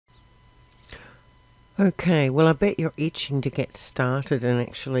Okay, well, I bet you're itching to get started and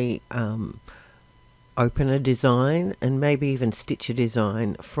actually open a design and maybe even stitch a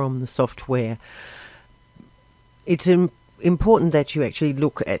design from the software. It's important that you actually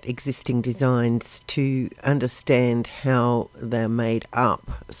look at existing designs to understand how they're made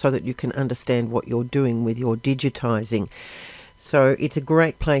up so that you can understand what you're doing with your digitizing. So it's a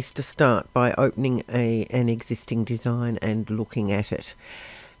great place to start by opening an existing design and looking at it.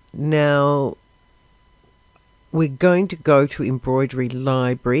 Now, we're going to go to Embroidery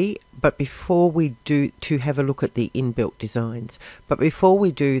Library, but before we do, to have a look at the inbuilt designs. But before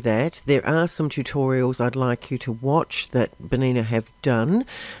we do that, there are some tutorials I'd like you to watch that Bernina have done,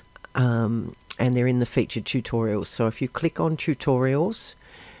 and they're in the featured tutorials. So if you click on tutorials,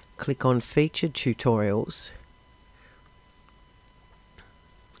 click on featured tutorials,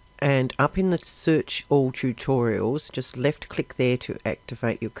 and up in the search all tutorials, just left click there to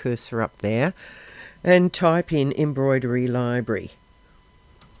activate your cursor up there, and type in Embroidery Library.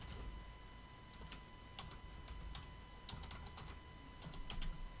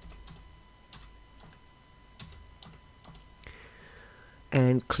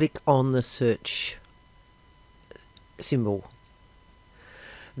 And click on the search symbol.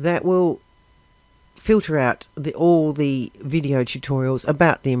 That will filter out all the video tutorials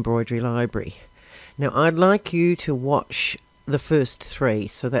about the Embroidery Library. Now, I'd like you to watch the first three,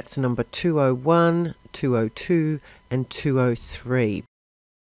 so that's number 201, 202 and 203.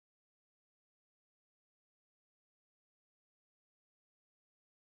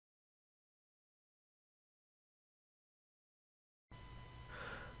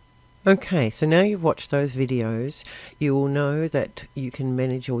 Okay, so now you've watched those videos, you will know that you can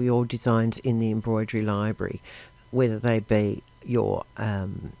manage all your designs in the Embroidery Library, whether they be your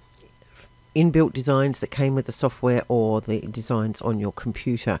inbuilt designs that came with the software or the designs on your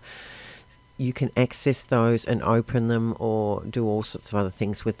computer. You can access those and open them or do all sorts of other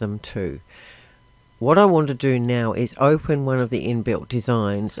things with them too. What I want to do now is open one of the inbuilt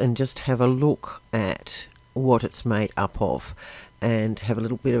designs and just have a look at what it's made up of and have a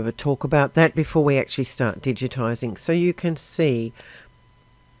little bit of a talk about that before we actually start digitizing, so you can see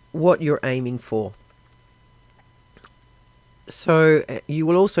what you're aiming for. So you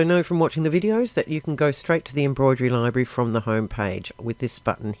will also know from watching the videos that you can go straight to the Embroidery Library from the home page with this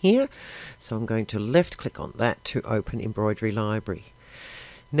button here. So I'm going to left click on that to open Embroidery Library.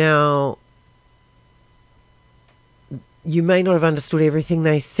 Now, you may not have understood everything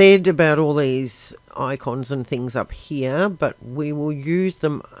they said about all these icons and things up here, but we will use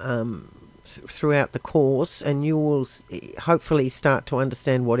them throughout the course, and you will hopefully start to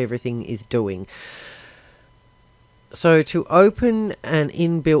understand what everything is doing. So to open an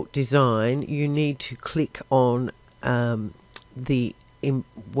inbuilt design, you need to click on the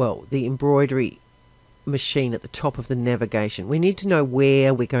embroidery machine at the top of the navigation. We need to know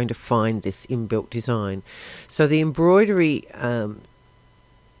where we're going to find this inbuilt design. So the embroidery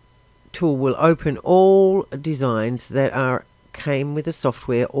tool will open all designs that came with the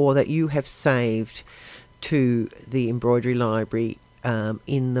software or that you have saved to the Embroidery Library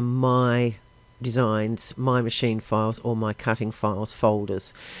in the My Designs, My Machine Files or My Cutting Files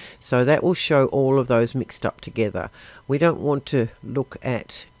folders. So that will show all of those mixed up together. We don't want to look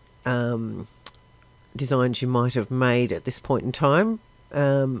at designs you might have made at this point in time.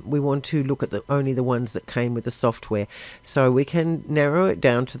 We want to look at only the ones that came with the software. So we can narrow it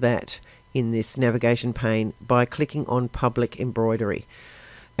down to that in this navigation pane by clicking on Public Embroidery.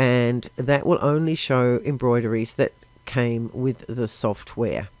 And that will only show embroideries that came with the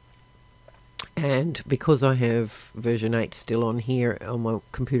software. And because I have version 8 still on here on my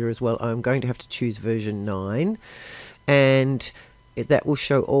computer as well, I'm going to have to choose version 9. And that will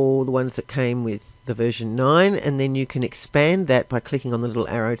show all the ones that came with the version 9, and then you can expand that by clicking on the little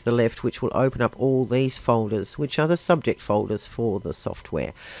arrow to the left, which will open up all these folders, which are the subject folders for the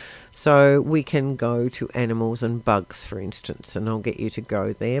software. So we can go to animals and bugs, for instance, and I'll get you to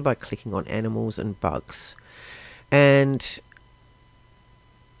go there by clicking on animals and bugs. And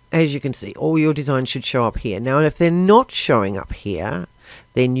as you can see, all your designs should show up here. Now, if they're not showing up here,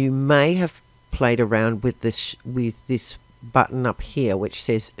 then you may have played around with this button up here which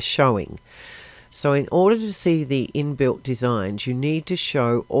says showing. So in order to see the inbuilt designs, you need to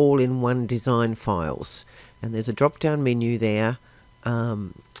show all-in-one design files, and there's a drop down menu there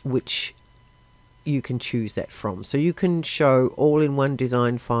which you can choose that from. So you can show all-in-one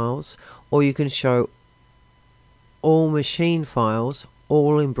design files, or you can show all machine files,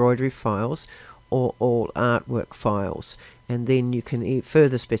 all embroidery files, or all artwork files. And then you can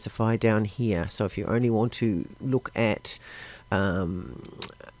further specify down here. So if you only want to look at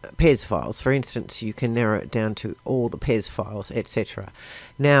PES files. For instance, you can narrow it down to all the PES files, etc.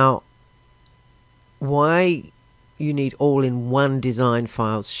 Now, why you need all-in-one design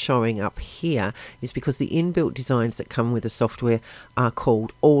files showing up here is because the inbuilt designs that come with the software are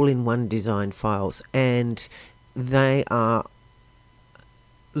called all-in-one design files, and they are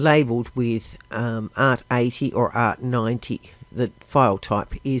labeled with Art 80 or Art 90. The file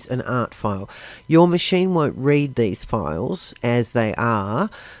type is an art file. Your machine won't read these files as they are.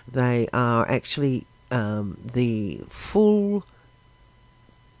 They are actually the full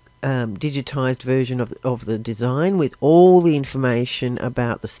digitized version of the design with all the information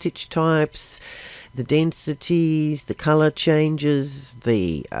about the stitch types, the densities, the color changes,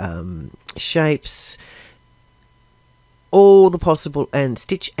 the shapes, all the possible, and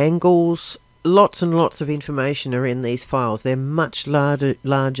stitch angles. Lots and lots of information are in these files. They're much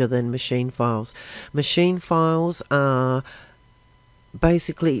larger than machine files. Machine files are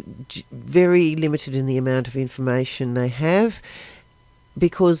basically very limited in the amount of information they have,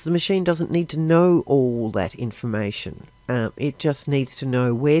 because the machine doesn't need to know all that information. It just needs to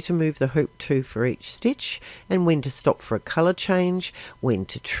know where to move the hoop to for each stitch, and when to stop for a colour change, when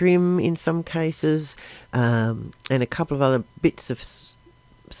to trim in some cases, and a couple of other bits of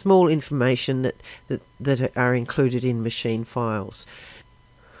small information that are included in machine files.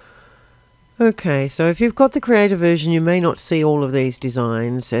 Okay, so if you've got the creator version, you may not see all of these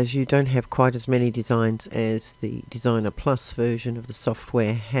designs, as you don't have quite as many designs as the Designer Plus version of the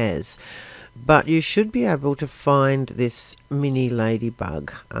software has. But you should be able to find this mini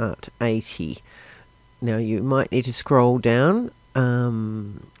ladybug Art 80. Now you might need to scroll down.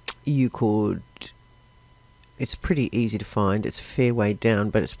 You could... It's pretty easy to find. It's a fair way down,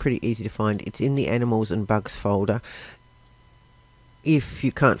 but it's pretty easy to find. It's in the Animals and Bugs folder. If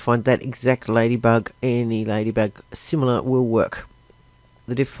you can't find that exact ladybug, any ladybug similar will work.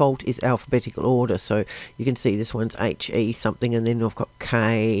 The default is alphabetical order, so you can see this one's HE something, and then I've got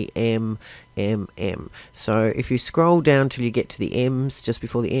K, M, M, M. So if you scroll down till you get to the M's, just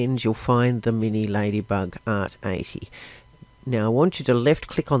before the N's, you'll find the mini ladybug Art 80. Now I want you to left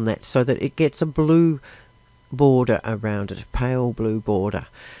click on that so that it gets a blue border around it, a pale blue border,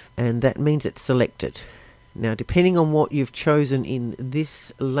 and that means it's selected. Now, depending on what you've chosen in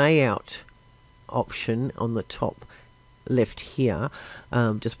this layout option on the top left here,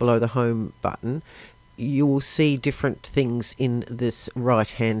 just below the home button, you will see different things in this right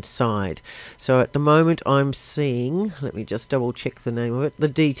hand side. So at the moment I'm seeing, let me just double check the name of it, the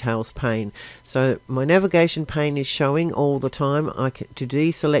details pane. So my navigation pane is showing all the time. To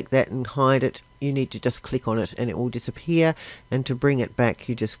deselect that and hide it, you need to just click on it and it will disappear, and to bring it back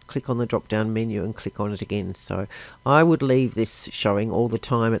you just click on the drop down menu and click on it again. So I would leave this showing all the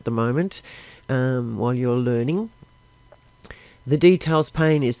time at the moment while you're learning. The details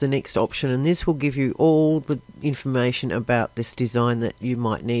pane is the next option, and this will give you all the information about this design that you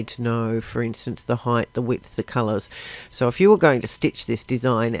might need to know. For instance, the height, the width, the colours. So if you were going to stitch this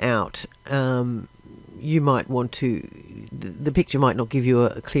design out, you might want to, the picture might not give you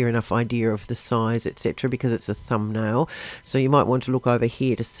a clear enough idea of the size, etc., because it's a thumbnail. So you might want to look over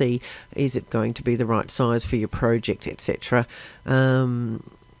here to see, is it going to be the right size for your project, etc.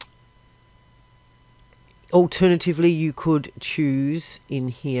 Alternatively, you could choose in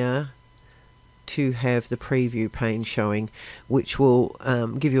here to have the preview pane showing, which will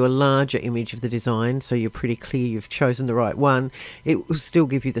give you a larger image of the design, so you're pretty clear you've chosen the right one. It will still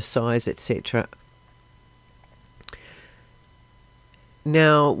give you the size, etc.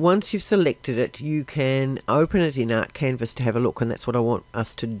 Now, once you've selected it, you can open it in Art Canvas to have a look, and that's what I want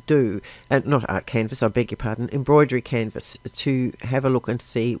us to do. Not Art Canvas, I beg your pardon, Embroidery Canvas, to have a look and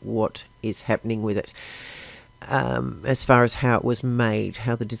see what is happening with it. As far as how it was made,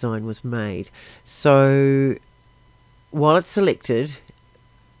 how the design was made. So while it's selected,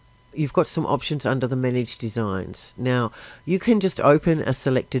 you've got some options under the Manage Designs. Now you can just open a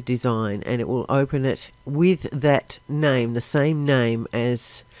selected design and it will open it with that name, the same name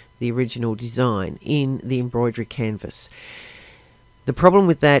as the original design, in the embroidery canvas. The problem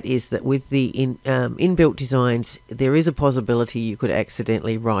with that is that with the inbuilt designs, there is a possibility you could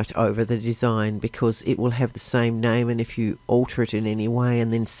accidentally write over the design, because it will have the same name, and if you alter it in any way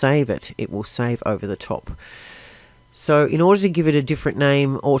and then save it, it will save over the top. So in order to give it a different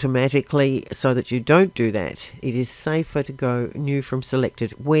name automatically so that you don't do that, it is safer to go New from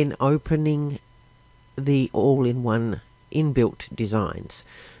Selected when opening the all-in-one inbuilt designs.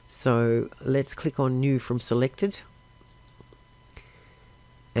 So let's click on New from Selected,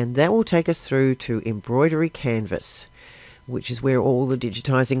 and that will take us through to Embroidery Canvas, which is where all the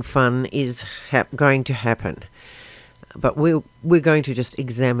digitizing fun is going to happen. But we're going to just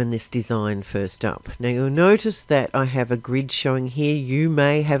examine this design first up. Now you'll notice that I have a grid showing here. You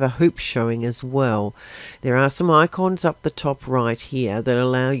may have a hoop showing as well. There are some icons up the top right here that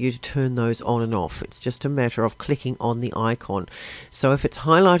allow you to turn those on and off. It's just a matter of clicking on the icon. So if it's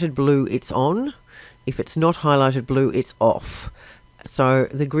highlighted blue, it's on. If it's not highlighted blue, it's off. So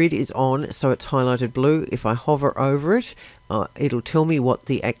the grid is on, so it's highlighted blue. If I hover over it, it'll tell me what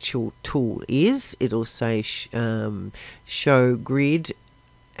the actual tool is. It'll say show grid,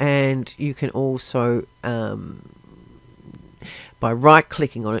 and you can also by right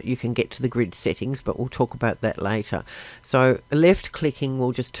clicking on it you can get to the grid settings, but we'll talk about that later. So left clicking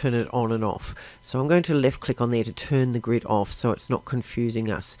will just turn it on and off. So I'm going to left click on there to turn the grid off so it's not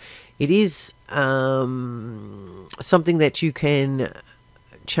confusing us. It is something that you can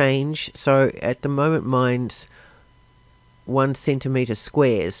change. So at the moment mine's 1 centimeter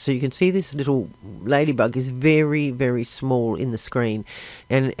squares, so you can see this little ladybug is very, very small in the screen,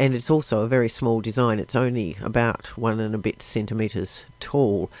 and it's also a very small design. It's only about 1 and a bit centimeters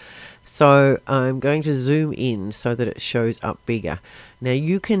tall. So I'm going to zoom in so that it shows up bigger. Now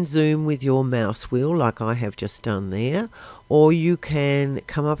you can zoom with your mouse wheel like I have just done there, or you can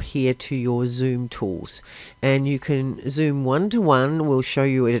come up here to your zoom tools and you can zoom 1 to 1. Will show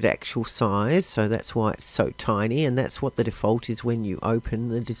you it at actual size, so that's why it's so tiny, and that's what the default is when you open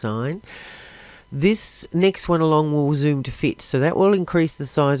the design. This next one along will zoom to fit, so that will increase the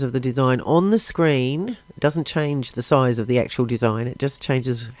size of the design on the screen. It doesn't change the size of the actual design, it just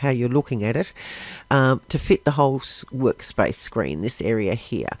changes how you're looking at it to fit the whole workspace screen, this area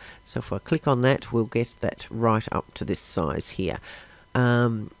here. So if I click on that, we'll get that right up to this size here.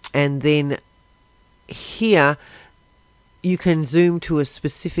 And then here you can zoom to a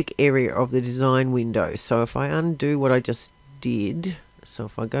specific area of the design window. So if I undo what I just did, so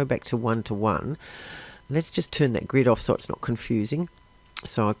if I go back to 1 to 1, let's just turn that grid off so it's not confusing.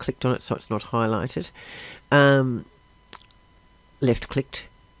 So I clicked on it so it's not highlighted. Left clicked,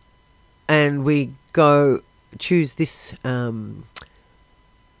 and we go choose this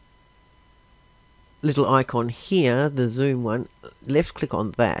little icon here, the zoom one. Left click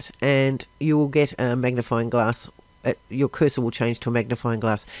on that and you will get a magnifying glass. Your cursor will change to a magnifying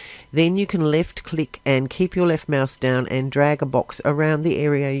glass. Then you can left click and keep your left mouse down and drag a box around the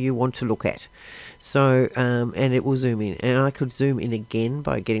area you want to look at. So and it will zoom in, and I could zoom in again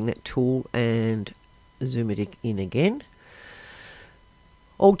by getting that tool and zoom it in again.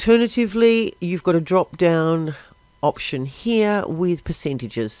 Alternatively, you've got a drop down option here with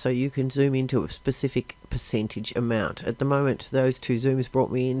percentages, so you can zoom into a specific percentage amount. At the moment those two zooms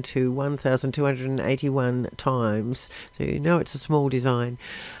brought me into 1281 times, so you know it's a small design.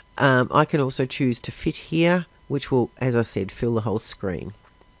 I can also choose to fit here, which will, as I said, fill the whole screen.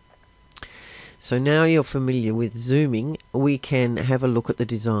 So now you're familiar with zooming, we can have a look at the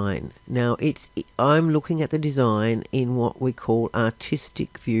design. Now I'm looking at the design in what we call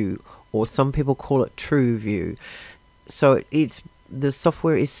artistic view, or some people call it true view. So the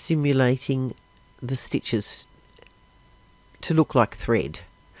software is simulating the stitches to look like thread.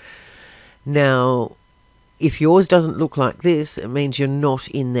 Now if yours doesn't look like this, it means you're not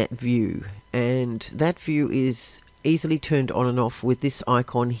in that view, and that view is easily turned on and off with this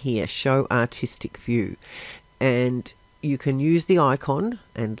icon here, show artistic view. And you can use the icon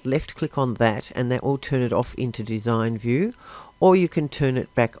and left click on that, and that will turn it off into design view, or you can turn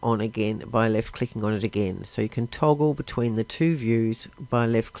it back on again by left clicking on it again. So you can toggle between the two views by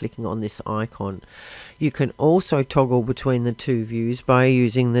left clicking on this icon. You can also toggle between the two views by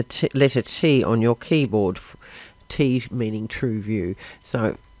using the letter T on your keyboard, T meaning true view.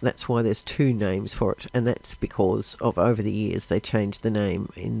 So that's why there's two names for it, and that's because of over the years they changed the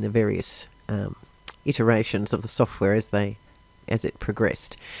name in the various iterations of the software as it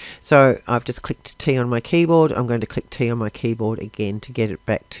progressed. So I've just clicked T on my keyboard. I'm going to click T on my keyboard again to get it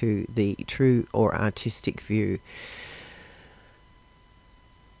back to the true or artistic view.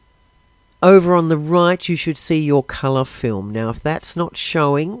 Over on the right you should see your color film. Now if that's not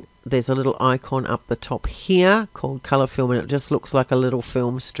showing, there's a little icon up the top here called color film, and it just looks like a little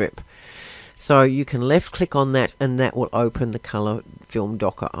film strip. So you can left click on that and that will open the color film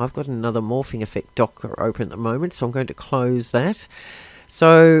docker. I've got another morphing effect docker open at the moment, so I'm going to close that.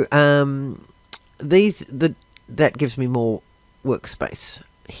 So that gives me more workspace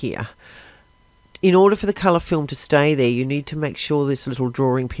here. In order for the color film to stay there, you need to make sure this little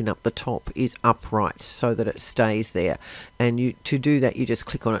drawing pin up the top is upright so that it stays there. And to do that, you just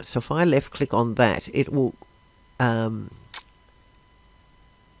click on it. So if I left click on that, it will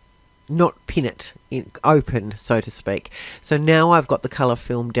not pin it open, so to speak. So now I've got the color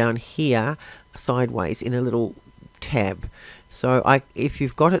film down here sideways in a little tab. So if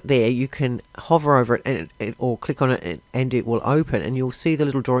you've got it there, you can hover over it or click on it and it will open, and you'll see the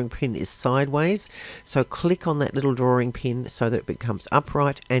little drawing pin is sideways. So click on that little drawing pin so that it becomes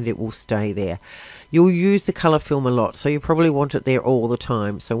upright, and it will stay there. You'll use the colour film a lot, so you probably want it there all the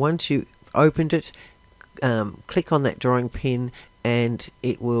time. So once you opened it, click on that drawing pin and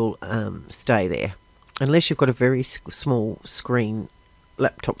it will stay there. Unless you've got a very small screen,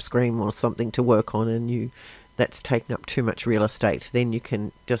 laptop screen or something to work on, and that's taking up too much real estate, then you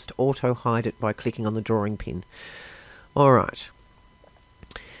can just auto hide it by clicking on the drawing pin. Alright,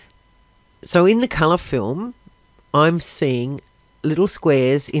 so in the colour film I'm seeing little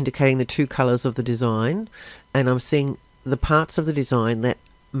squares indicating the two colours of the design, and I'm seeing the parts of the design that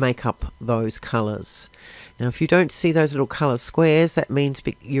make up those colours. Now if you don't see those little colour squares, that means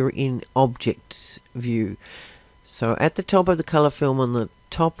you're in objects view. So at the top of the colour film on the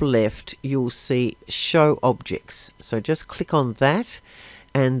top left, you'll see show objects. So just click on that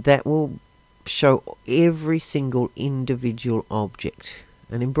and that will show every single individual object.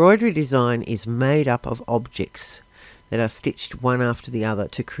 An embroidery design is made up of objects that are stitched one after the other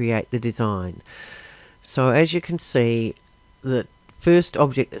to create the design. So as you can see, the first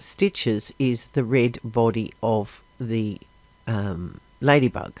object that stitches is the red body of the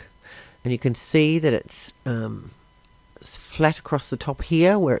ladybug, and you can see that it's flat across the top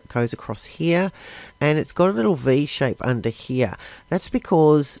here where it goes across here, and it's got a little V shape under here. That's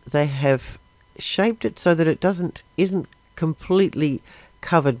because they have shaped it so that it isn't completely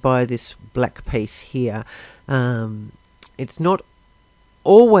covered by this black piece here. It's not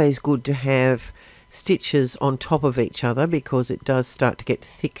always good to have stitches on top of each other because it does start to get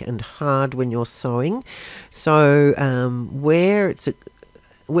thick and hard when you're sewing. So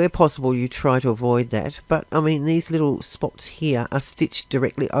where possible, you try to avoid that. But I mean, these little spots here are stitched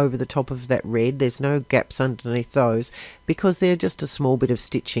directly over the top of that red. There's no gaps underneath those because they're just a small bit of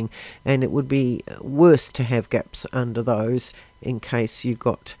stitching, and it would be worse to have gaps under those in case you've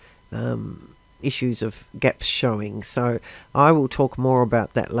got issues of gaps showing. So I will talk more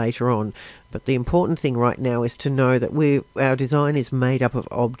about that later on, but the important thing right now is to know that our design is made up of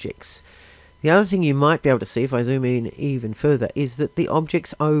objects. The other thing you might be able to see if I zoom in even further is that the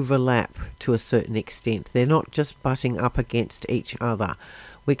objects overlap to a certain extent. They're not just butting up against each other.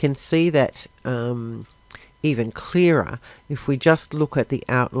 We can see that even clearer if we just look at the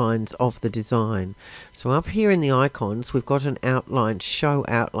outlines of the design. So up here in the icons we've got an outline, show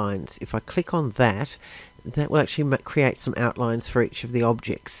outlines. If I click on that, that will actually create some outlines for each of the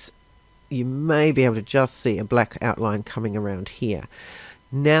objects. You may be able to just see a black outline coming around here.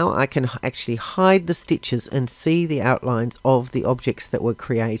 Now I can actually hide the stitches and see the outlines of the objects that were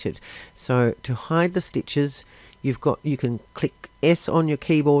created. So to hide the stitches, you can click S on your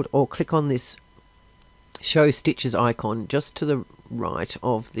keyboard or click on this show stitches icon just to the right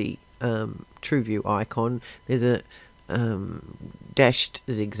of the true view icon. There's a dashed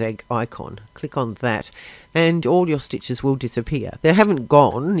zigzag icon. Click on that and all your stitches will disappear. They haven't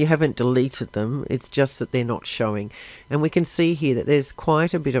gone, you haven't deleted them, it's just that they're not showing. And we can see here that there's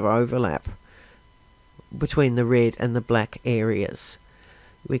quite a bit of overlap between the red and the black areas.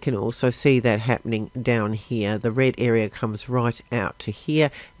 We can also see that happening down here. The red area comes right out to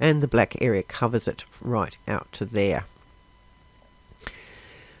here and the black area covers it right out to there.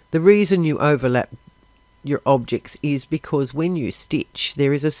 The reason you overlap your objects is because when you stitch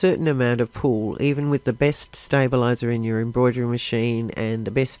there is a certain amount of pull. Even with the best stabilizer in your embroidery machine and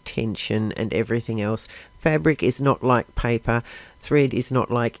the best tension and everything else, fabric is not like paper, thread is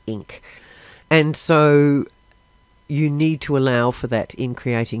not like ink, and so you need to allow for that in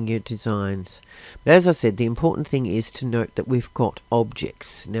creating your designs. But as I said, the important thing is to note that we've got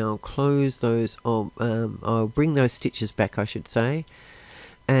objects. Now I'll close those, I'll bring those stitches back I should say,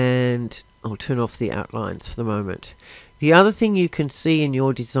 and I'll turn off the outlines for the moment. The other thing you can see in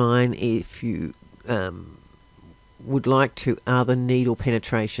your design, if you would like to, are the needle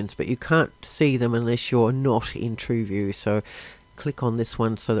penetrations, but you can't see them unless you're not in true view. So click on this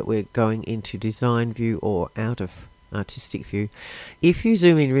one so that we're going into design view or out of artistic view. If you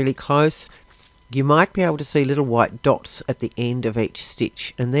zoom in really close, you might be able to see little white dots at the end of each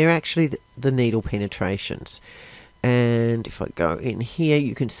stitch, and they're actually the needle penetrations. And if I go in here,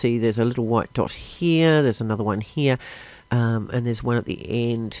 you can see there's a little white dot here, there's another one here, and there's one at the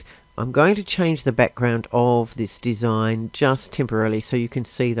end. I'm going to change the background of this design just temporarily so you can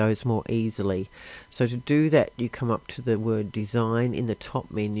see those more easily. So to do that, you come up to the word design in the top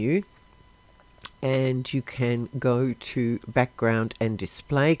menu, and you can go to background and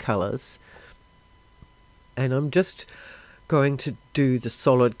display colors. And I'm just going to do the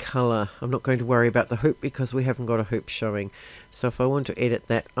solid colour. I'm not going to worry about the hoop because we haven't got a hoop showing. So if I want to edit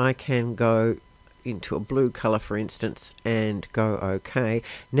that, I can go into a blue colour, for instance, and go OK.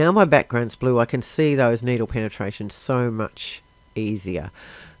 Now my background's blue, I can see those needle penetrations so much easier.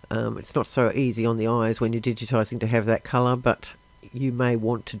 It's not so easy on the eyes when you're digitising to have that colour, but you may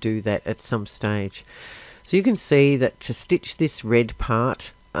want to do that at some stage. So you can see that to stitch this red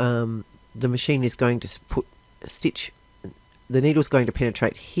part, the machine is going to the needle's going to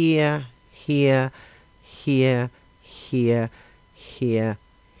penetrate here, here, here, here, here,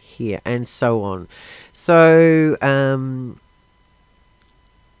 here, and so on. So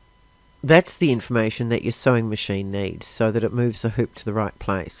that's the information that your sewing machine needs so that it moves the hoop to the right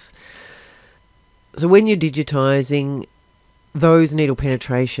place. So when you're digitising, those needle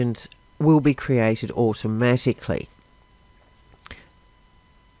penetrations will be created automatically.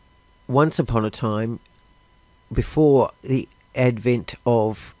 Once upon a time, before the advent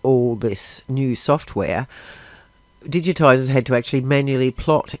of all this new software, digitisers had to actually manually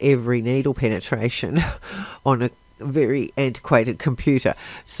plot every needle penetration on a very antiquated computer.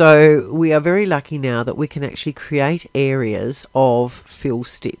 So we are very lucky now that we can actually create areas of fill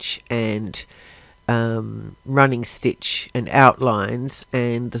stitch and running stitch and outlines,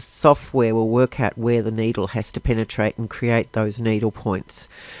 and the software will work out where the needle has to penetrate and create those needle points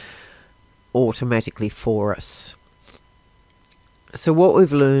automatically for us. So what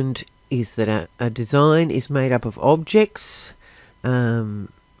we've learned is that a design is made up of objects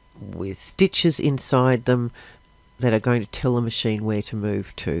with stitches inside them that are going to tell the machine where to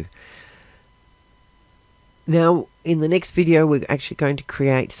move to. Now, in the next video, we're actually going to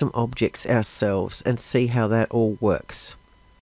create some objects ourselves and see how that all works.